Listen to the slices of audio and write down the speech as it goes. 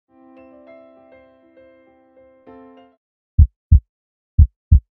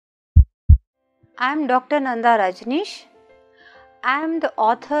I am Dr. Nanda Rajaneesh. I am the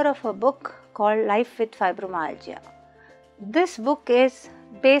author of a book called Life with Fibromyalgia. This book is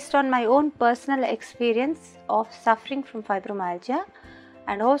based on my own personal experience of suffering from fibromyalgia,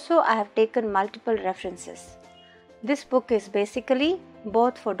 and also I have taken multiple references. This book is basically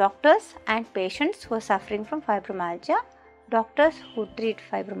both for doctors and patients who are suffering from fibromyalgia, doctors who treat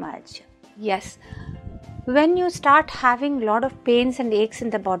fibromyalgia. Yes, when you start having a lot of pains and aches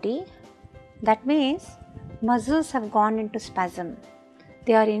in the body, that means muscles have gone into spasm.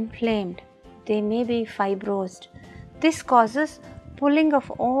 They are inflamed. They may be fibrosed. This causes pulling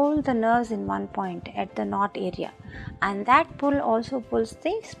of all the nerves in one point at the knot area, and that pull also pulls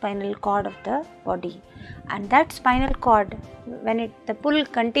the spinal cord of the body, and that spinal cord, when the pull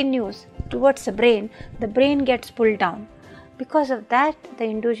continues towards the brain gets pulled down. Because of that, the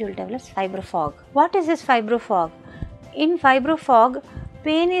individual develops fibro fog. What is this fibro fog? In fibro fog,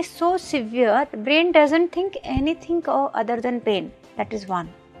 pain is so severe, the brain doesn't think anything other than pain. That is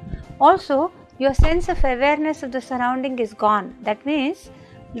one. Also, your sense of awareness of the surrounding is gone. That means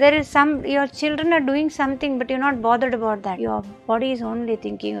your children are doing something, but you're not bothered about that. Your body is only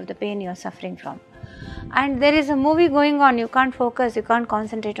thinking of the pain you're suffering from. And there is a movie going on, you can't focus, you can't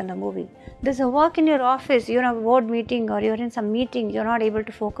concentrate on the movie. There's a work in your office, you're in a board meeting or you're in some meeting, you're not able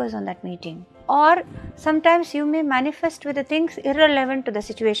to focus on that meeting. Or sometimes you may manifest with the things irrelevant to the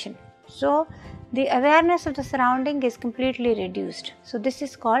situation. So the awareness of the surrounding is completely reduced. So this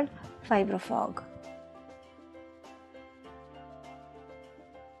is called fibro fog.